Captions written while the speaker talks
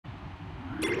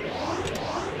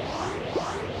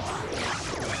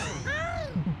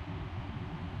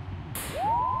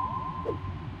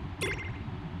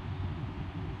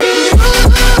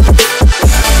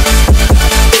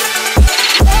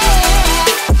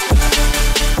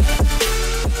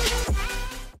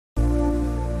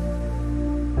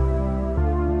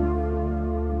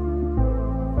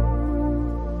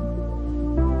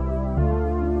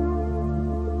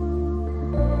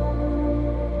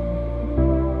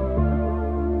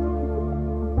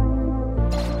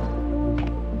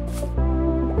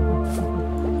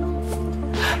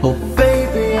Oh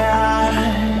baby, I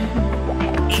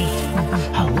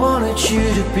wanted you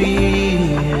to be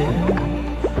here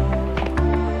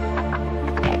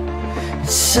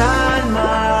inside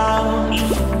my arms,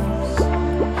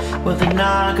 where the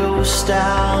night goes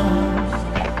down.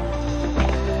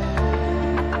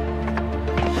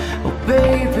 Oh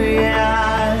baby, I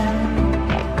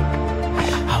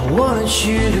wanted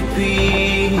you to be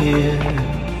here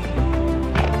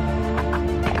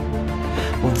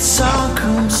when the sun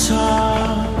comes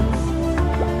up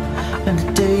and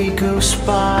the day goes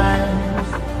by.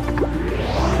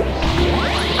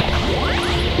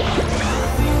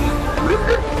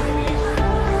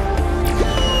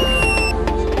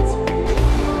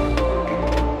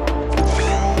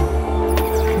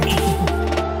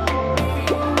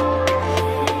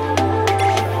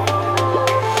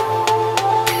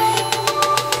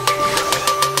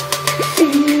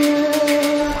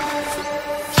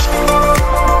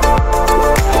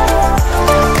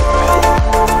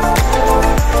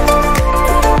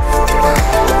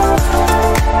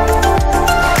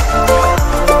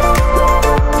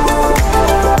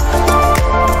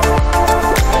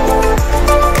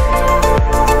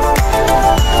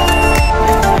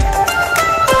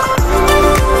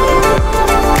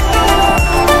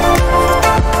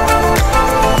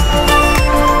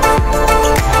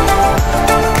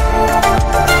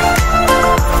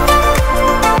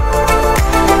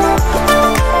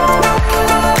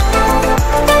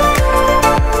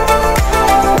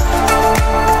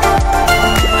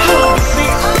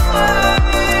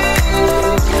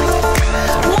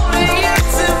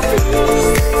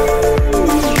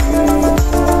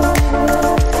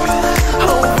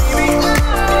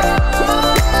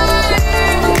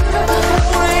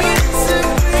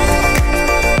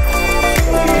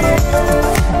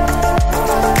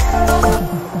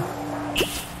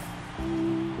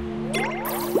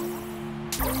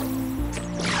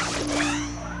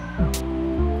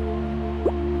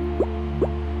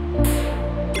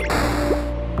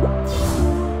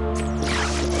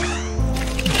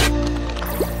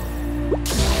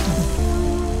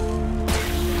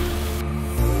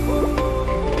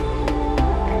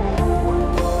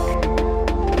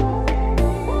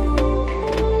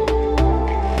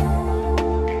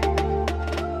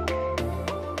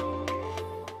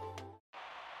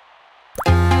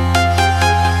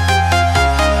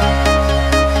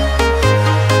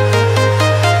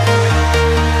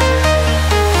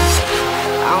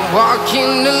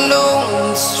 Walking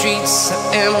alone, the streets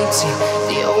are empty.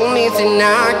 The only thing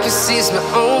I can see is my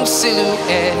own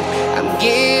silhouette. I'm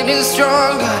getting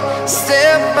stronger,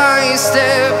 step by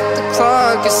step. The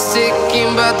clock is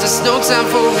ticking, but there's no time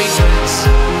for regrets.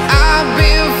 I've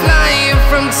been flying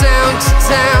from town to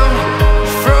town,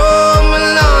 from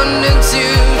London to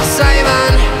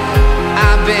Taiwan.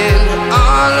 I've been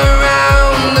all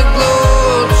around the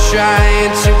globe,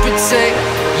 trying to protect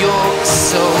your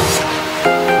soul.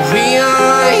 We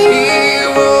are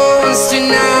heroes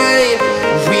tonight.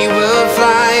 We will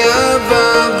fly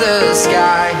above the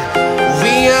sky.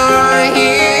 We are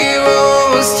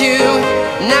heroes tonight.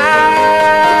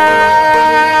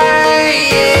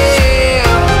 Yeah.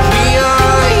 We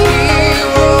are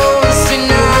heroes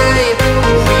tonight.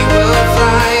 We will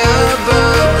fly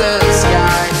above the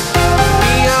sky.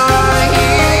 We are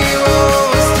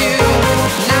heroes tonight.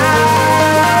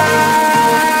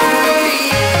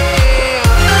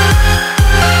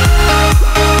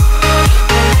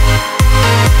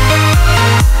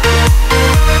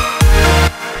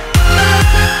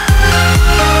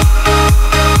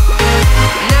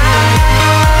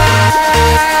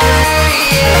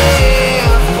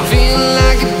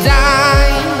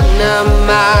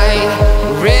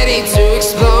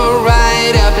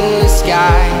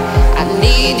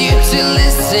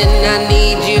 I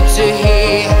need you to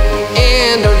hear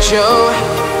and don't show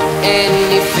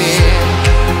any fear.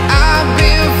 I've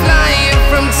been flying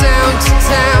from town to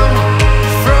town,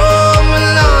 from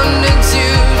London to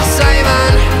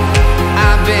Taiwan.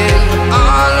 I've been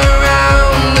all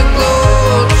around the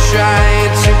globe,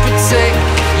 trying to protect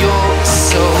your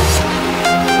soul.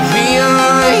 We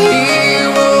are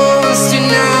heroes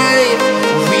tonight.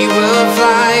 We will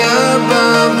fly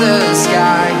above the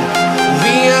sky.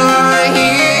 We are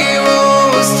heroes.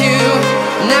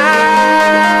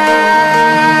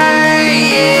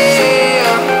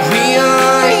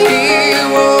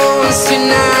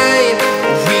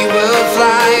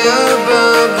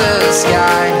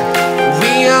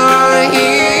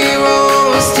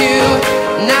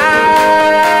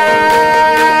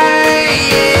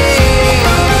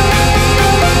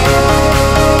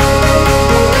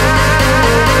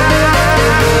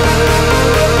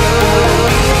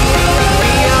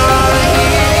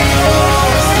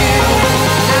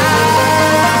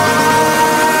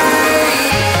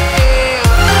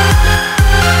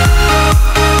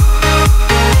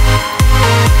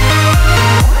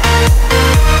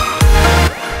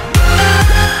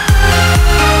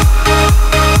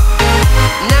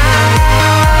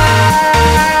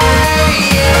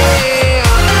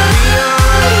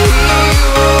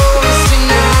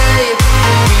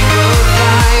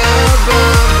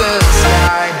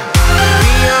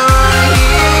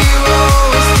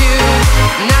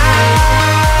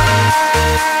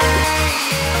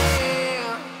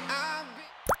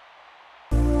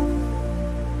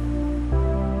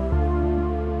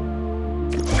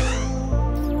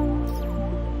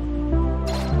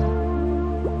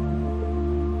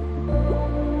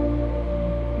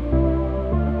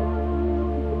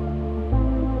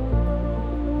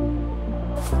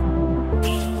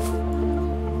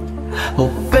 Oh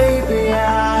baby,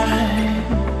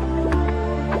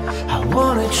 I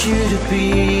wanted you to be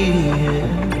here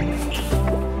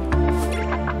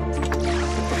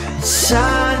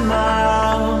inside my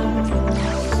arms,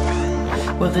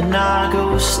 where the night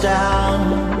goes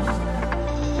down.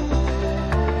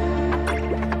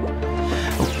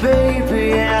 Oh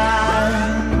baby, I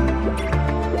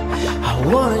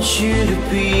wanted you to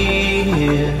be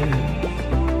here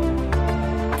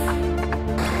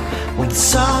when the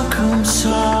sun comes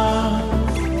up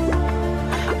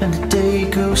and the day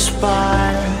goes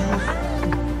by.